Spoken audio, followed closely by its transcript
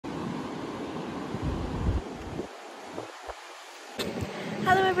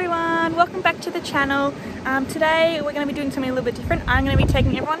Hello everyone, welcome back to the channel. Today we're going to be doing something a little bit different. I'm going to be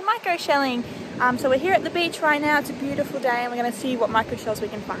taking everyone micro shelling. So we're here at the beach right now. It's a beautiful day and we're going to see what micro shells we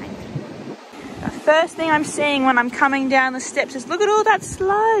can find. The first thing I'm seeing when I'm coming down the steps is look at all that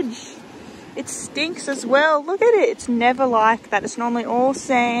sludge. It stinks as well. Look at it. It's never like that. It's normally all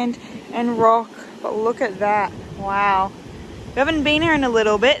sand and rock, but look at that. Wow. We haven't been here in a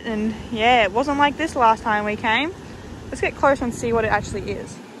little bit and yeah, it wasn't like this last time we came. Let's get closer and see what it actually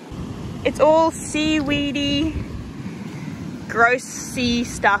is. It's all seaweedy, gross sea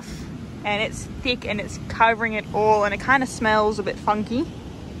stuff, and it's thick and it's covering it all, and it kind of smells a bit funky.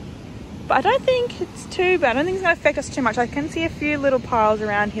 But I don't think it's too bad. I don't think it's going to affect us too much. I can see a few little piles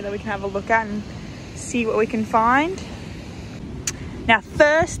around here that we can have a look at and see what we can find. Now,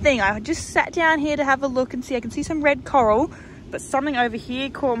 first thing, I just sat down here to have a look and see. I can see some red coral, but something over here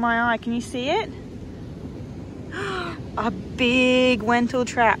caught my eye. Can you see it? A big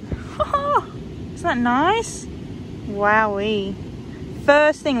wentletrap. Isn't that nice? Wowee.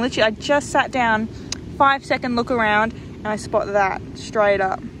 First thing, literally, I just sat down, 5-second look around, and I spot that straight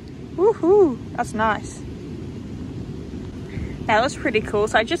up. Woohoo, that's nice. That was pretty cool.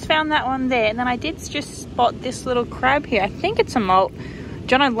 So I just found that one there, and then I did just spot this little crab here. I think it's a molt.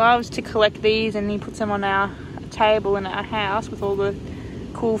 Jono loves to collect these, and he puts them on our table in our house with all the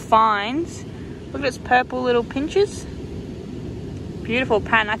cool finds. Look at its purple little pinches. Beautiful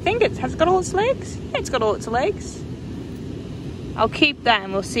pattern. I think has it got all its legs? Yeah, it's got all its legs. I'll keep that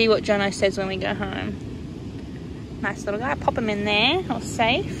and we'll see what Jono says when we go home. Nice little guy. Pop him in there, all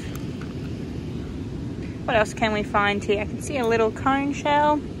safe. What else can we find here? I can see a little cone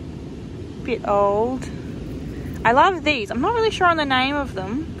shell. Bit old. I love these. I'm not really sure on the name of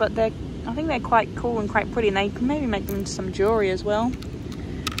them, but I think they're quite cool and quite pretty, and they can maybe make them into some jewelry as well.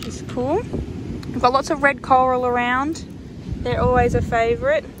 It's cool. We've got lots of red coral around. They're always a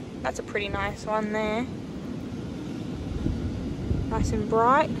favourite. That's a pretty nice one there. Nice and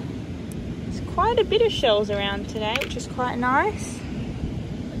bright. There's quite a bit of shells around today, which is quite nice.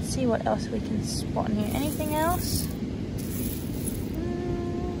 Let's see what else we can spot in here. Anything else?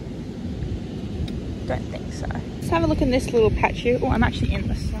 Don't think so. Let's have a look in this little patch here. Oh, I'm actually in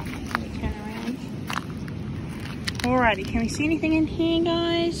the sun. Let me turn around. Alrighty, can we see anything in here,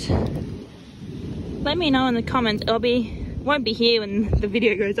 guys? Let me know in the comments. Won't be here when the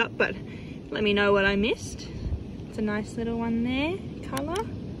video goes up, but let me know what I missed. It's a nice little one there, colour.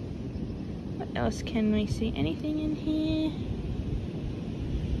 What else can we see? Anything in here?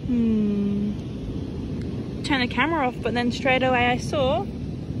 Turn the camera off, but then straight away I saw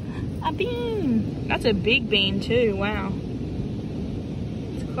a bean. That's a big bean too, wow.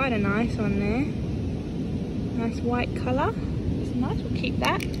 It's quite a nice one there. Nice white colour. It's nice, we'll keep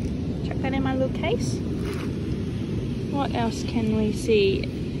that. Chuck that in my little case. What else can we see?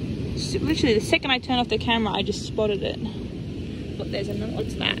 Literally the second I turned off the camera, I just spotted it. Look, there's another,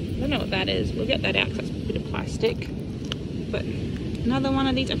 what's that? I don't know what that is. We'll get that out because that's a bit of plastic. But another one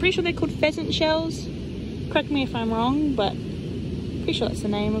of these, I'm pretty sure they're called pheasant shells. Correct me if I'm wrong, but pretty sure that's the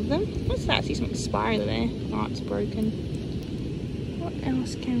name of them. What's that? I see something spirally there. Oh, it's broken. What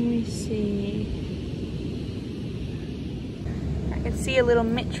else can we see? I can see a little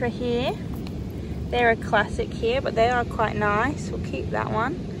mitra here. They're a classic here, but they are quite nice. We'll keep that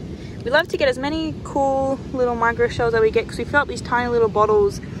one. We love to get as many cool little micro shells that we get because we fill up these tiny little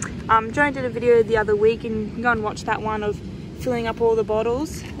bottles. Joan did a video the other week, and you can go and watch that one of filling up all the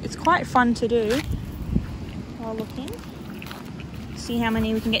bottles. It's quite fun to do while looking. See how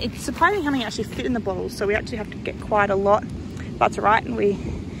many we can get. It's surprising how many actually fit in the bottles, so we actually have to get quite a lot. That's all right, and we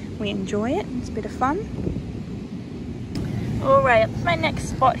enjoy it. It's a bit of fun. Alright, up to my next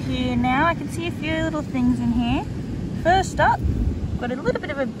spot here now. I can see a few little things in here. First up, got a little bit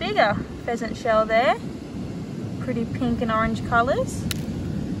of a bigger pheasant shell there. Pretty pink and orange colours.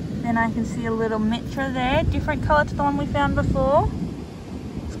 Then I can see a little mitra there, different colour to the one we found before.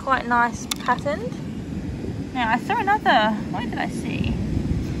 It's quite nice patterned. Now I saw another, what did I see?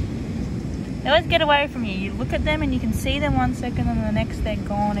 They always get away from you. You look at them and you can see them 1 second and the next they're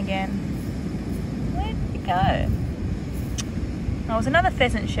gone again. Where'd it go? Oh, it was another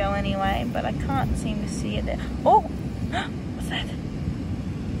pheasant shell anyway, but I can't seem to see it there. Oh, what's that?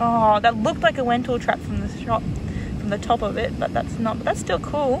 Oh, that looked like a wentletrap from the shop, from the top of it, but that's not. But that's still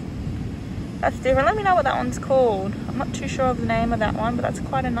cool. That's different. Let me know what that one's called. I'm not too sure of the name of that one, but that's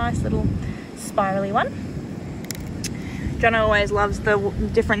quite a nice little spirally one. Jono always loves the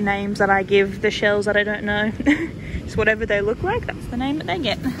different names that I give the shells that I don't know. Just whatever they look like, that's the name that they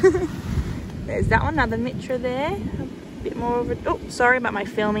get. There's that one, another mitra there. Bit more of a, oh, sorry about my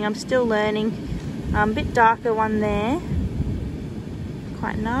filming, I'm still learning. Bit darker one there.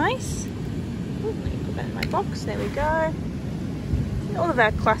 quite nice. Ooh, let me put that in my box, there we go. All of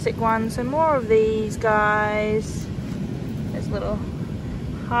our classic ones, so more of these guys. There's a little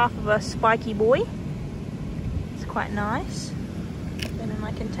half of a spiky boy. It's quite nice. Put them in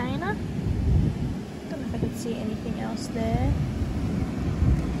my container. Don't know if I can see anything else there.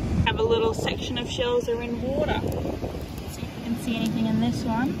 Have a little section of shells that are in water. Let's see if you can see anything in this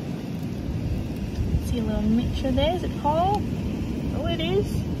one. See a little mixture there, is it whole? Oh, it is.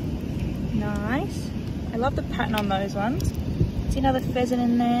 Nice. I love the pattern on those ones. See another pheasant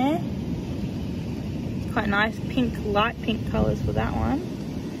in there. It's quite nice, pink, light pink colours for that one.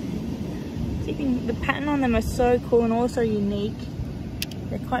 See if you can, the pattern on them are so cool and also unique.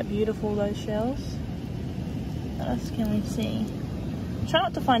 They're quite beautiful, those shells. What else can we see? Try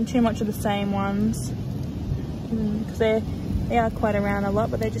not to find too much of the same ones because they are quite around a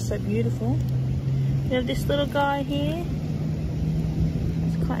lot, but they're just so beautiful. We have this little guy here.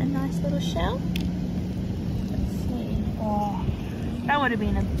 It's quite a nice little shell. Let's see. Oh, that would have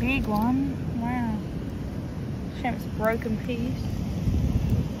been a big one. Wow. Shame it's a broken piece.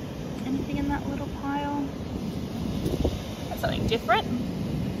 Anything in that little pile? That's something different.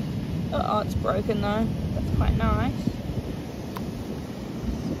 Oh, it's broken though. That's quite nice.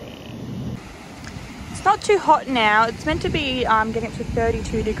 It's not too hot now. It's meant to be getting up to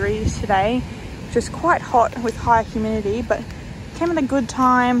 32 degrees today, which is quite hot with high humidity, but it came at a good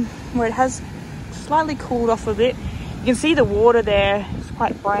time where it has slightly cooled off a bit. You can see the water there. It's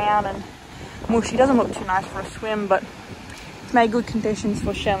quite brown and mushy. Doesn't look too nice for a swim, but it's made good conditions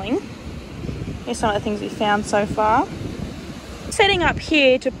for shelling. Here's some of the things we found so far. Setting up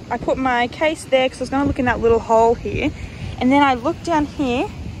here, I put my case there because I was going to look in that little hole here, and then I looked down here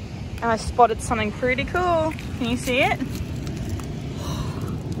and I spotted something pretty cool. Can you see it?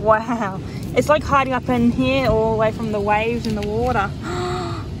 Wow. It's like hiding up in here all the way from the waves in the water.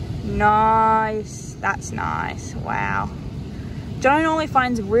 Nice. That's nice. Wow. Joan only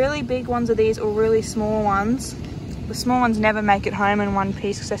finds really big ones of these or really small ones. The small ones never make it home in one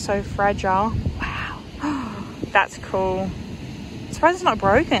piece because they're so fragile. Wow. That's cool. I'm surprised it's not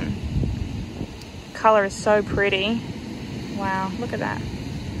broken. The colour is so pretty. Wow. Look at that.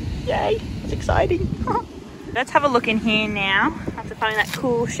 Yay, it's exciting. Let's have a look in here now. After finding that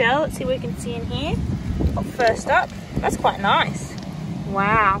cool shell, let's see what we can see in here. Oh, first up, that's quite nice.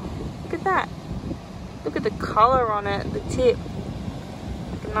 Wow, look at that. Look at the colour on it, the tip.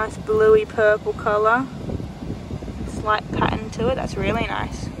 Like a nice bluey purple colour. Slight pattern to it, that's really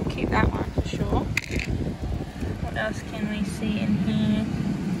nice. We'll keep that one for sure. What else can we see in here?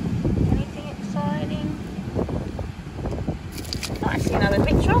 Anything exciting? Oh, I see another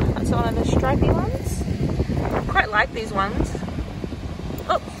picture. That's one of the stripy ones. I quite like these ones.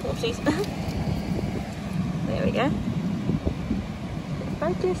 Oh, whoopsies. There we go.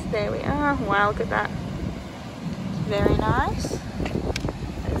 Focus. There we are. Wow, look at that. It's very nice.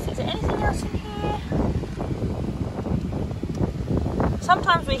 Let's see, is there anything else in here?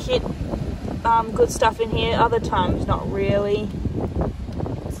 Sometimes we hit good stuff in here, other times not really.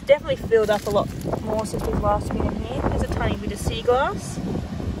 It's definitely filled up a lot more since we've last been in here. There's a tiny bit of sea glass.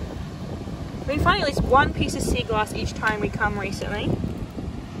 We've been finding at least one piece of sea glass each time we come recently.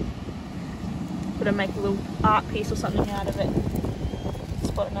 Got to make a little art piece or something out of it.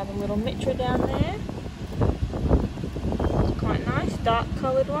 Spot another little mitra down there. It's quite nice, dark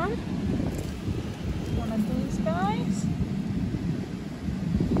coloured one. One of these guys.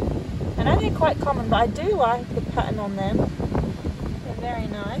 I know they're quite common, but I do like the pattern on them. They're very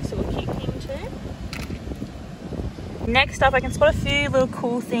nice, so we'll keep him too. Next up, I can spot a few little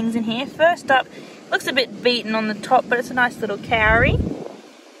cool things in here. First up, looks a bit beaten on the top, but it's a nice little cowrie.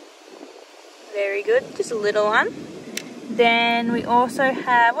 Very good, just a little one. Then we also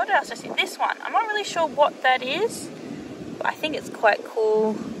have, what else? I see this one. I'm not really sure what that is, but I think it's quite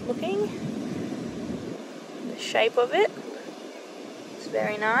cool looking. The shape of it. It's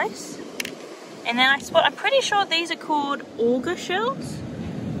very nice. And then I'm pretty sure these are called auger shells.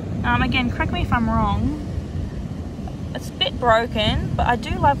 Again, correct me if I'm wrong. It's a bit broken, but I do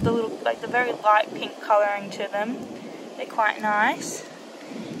love the little, like the very light pink colouring to them. They're quite nice.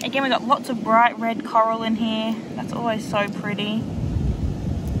 Again, we've got lots of bright red coral in here. That's always so pretty.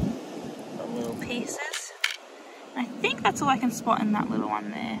 The little pieces. I think that's all I can spot in that little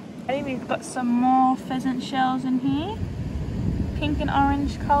one there. Okay, we've got some more pheasant shells in here. Pink and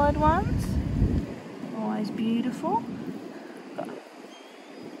orange coloured ones. Always beautiful.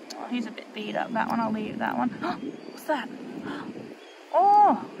 Oh, he's a bit beat up. That one, I'll leave that one. What's that?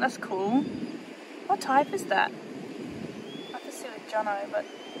 Oh, that's cool. What type is that? I have to see with Jono, but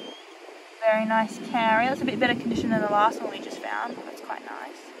Very nice carry. That's a bit better condition than the last one we just found. That's quite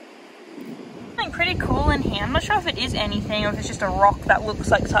nice. Something pretty cool in here. I'm not sure if it is anything or if it's just a rock that looks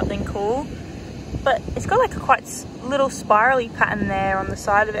like something cool. But it's got like a quite little spirally pattern there on the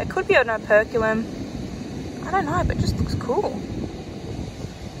side of it. It could be an operculum. I don't know, but it just looks cool.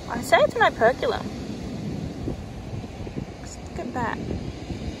 I say it's an operculum. Just look at that.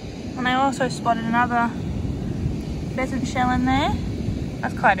 And I also spotted another pheasant shell in there.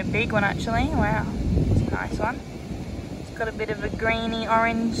 That's quite a big one actually. Wow, it's a nice one. It's got a bit of a greeny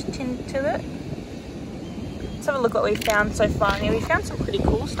orange tint to it. Let's have a look what we've found so far. Yeah, we found some pretty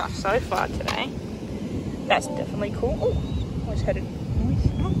cool stuff so far today. That's definitely cool. Oh, I just heard a noise.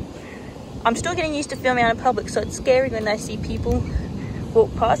 Oh. I'm still getting used to filming out in public, so it's scary when I see people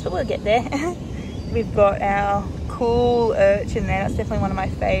walk past, but we'll get there. We've got our cool urchin there. That's definitely one of my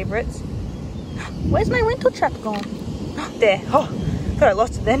favourites. Where's my wentletrap gone? There. Oh, got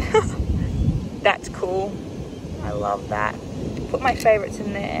lots of them. That's cool. I love that. Put my favourites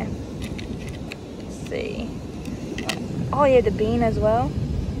in there. Let's see. Oh yeah, the bean as well.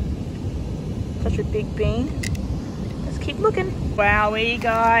 Such a big bean. Let's keep looking. Wowee,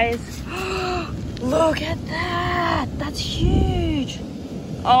 guys. Look at that. That's huge.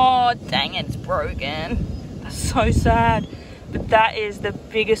 Oh, dang it, it's broken. That's so sad. But that is the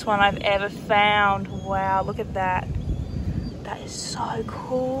biggest one I've ever found. Wow, look at that. That is so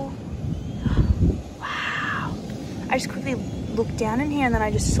cool. Wow. I just quickly looked down in here and then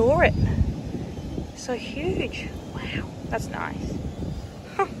I just saw it. So huge. Wow, that's nice.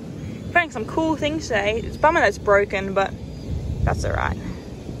 Found some cool things today. It's a bummer that's broken, but that's all right.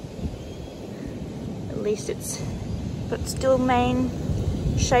 At least it's got still main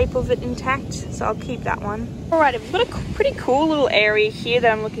shape of it intact, so I'll keep that one. All right, I've got a pretty cool little area here that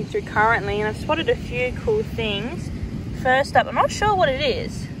I'm looking through currently, and I've spotted a few cool things. First up, I'm not sure what it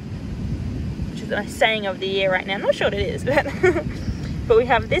is, which is the saying of the year right now. I'm not sure what it is, but we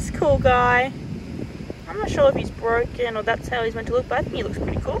have this cool guy. I'm not sure if he's broken or that's how he's meant to look, but I think he looks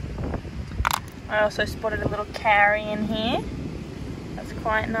pretty cool. I also spotted a little carry in here. That's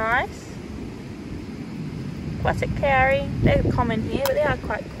quite nice. Classic carry. They're common here, but they are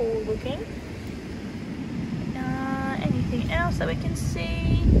quite cool looking. Anything else that we can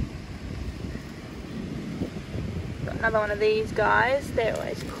see? Got another one of these guys. They're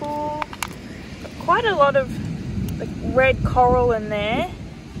always cool. Got quite a lot of like red coral in there,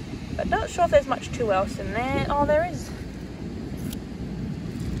 but not sure if there's much too else in there. Oh, there is.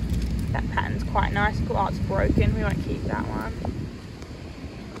 That pattern's quite nice. Oh, it's broken. We won't keep that one.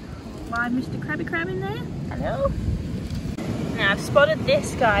 Live Mr. Krabby Crab in there. Hello. Now I've spotted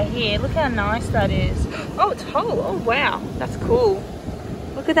this guy here. Look how nice that is. Oh, it's whole. Oh wow, that's cool.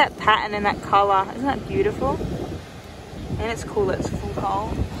 Look at that pattern and that colour. Isn't that beautiful? And it's cool that it's full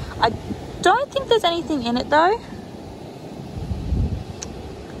whole. I don't think there's anything in it though.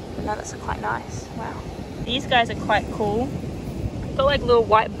 But no, that's quite nice. Wow. These guys are quite cool. Got like little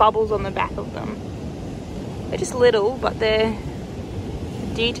white bubbles on the back of them. They're just little, but the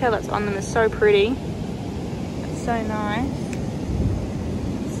detail that's on them is so pretty. It's so nice.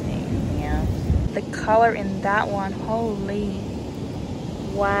 Let's see anything else. The colour in that one, holy.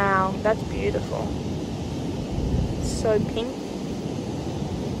 Wow, that's beautiful. It's so pink.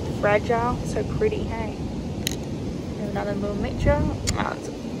 Fragile, so pretty, hey. There's another little mixture. Oh, it's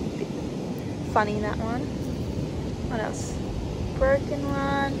a bit funny, that one. What else? Broken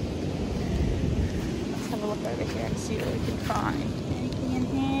one. Let's have a look over here and see what we can find. Anything in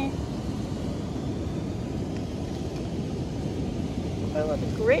here? Oh, the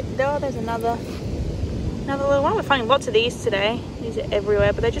grit. Oh, there's another little one. We're finding lots of these today. These are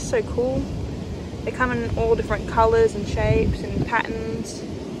everywhere, but they're just so cool. They come in all different colours and shapes and patterns.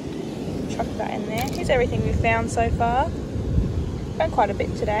 Chuck that in there. Here's everything we've found so far. Found quite a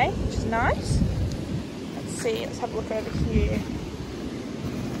bit today, which is nice. Let's see. Let's have a look over here.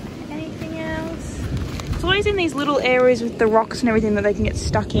 Anything else? It's always in these little areas with the rocks and everything that they can get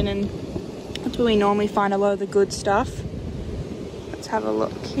stuck in, and that's where we normally find a lot of the good stuff. Let's have a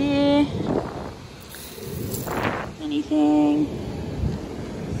look here. Anything?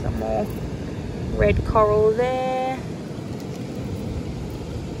 Some more red coral there.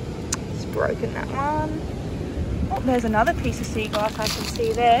 It's broken, that one. Oh, there's another piece of sea glass I can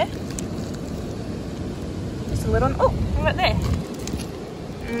see there. Just a little one. Oh, right there.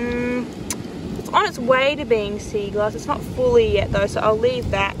 It's on its way to being sea glass. It's not fully yet though, so I'll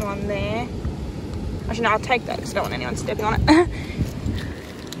leave that one there. Actually, no, I'll take that because I don't want anyone stepping on it.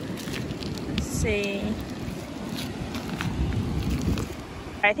 Let's see.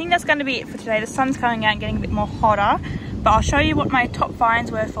 I think that's going to be it for today. The sun's coming out and getting a bit more hotter. But I'll show you what my top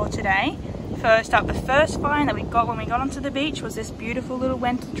finds were for today. First up, the first find that we got when we got onto the beach was this beautiful little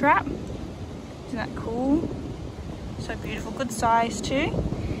wentletrap. Isn't that cool? So beautiful, good size too.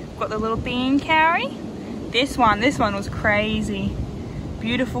 Got the little bean cowrie. This one was crazy.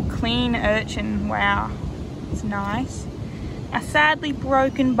 Beautiful, clean urchin, wow, it's nice. A sadly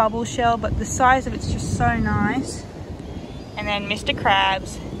broken bubble shell, but the size of it's just so nice. And then Mr.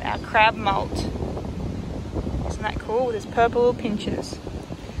 Crabs, our crab molt. Isn't that cool with his purple little pinches?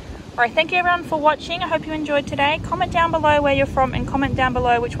 Alright, thank you everyone for watching. I hope you enjoyed today. Comment down below where you're from and comment down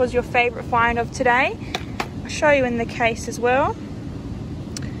below which was your favourite find of today. I'll show you in the case as well.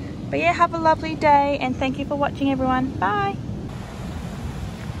 But yeah, have a lovely day and thank you for watching everyone. Bye!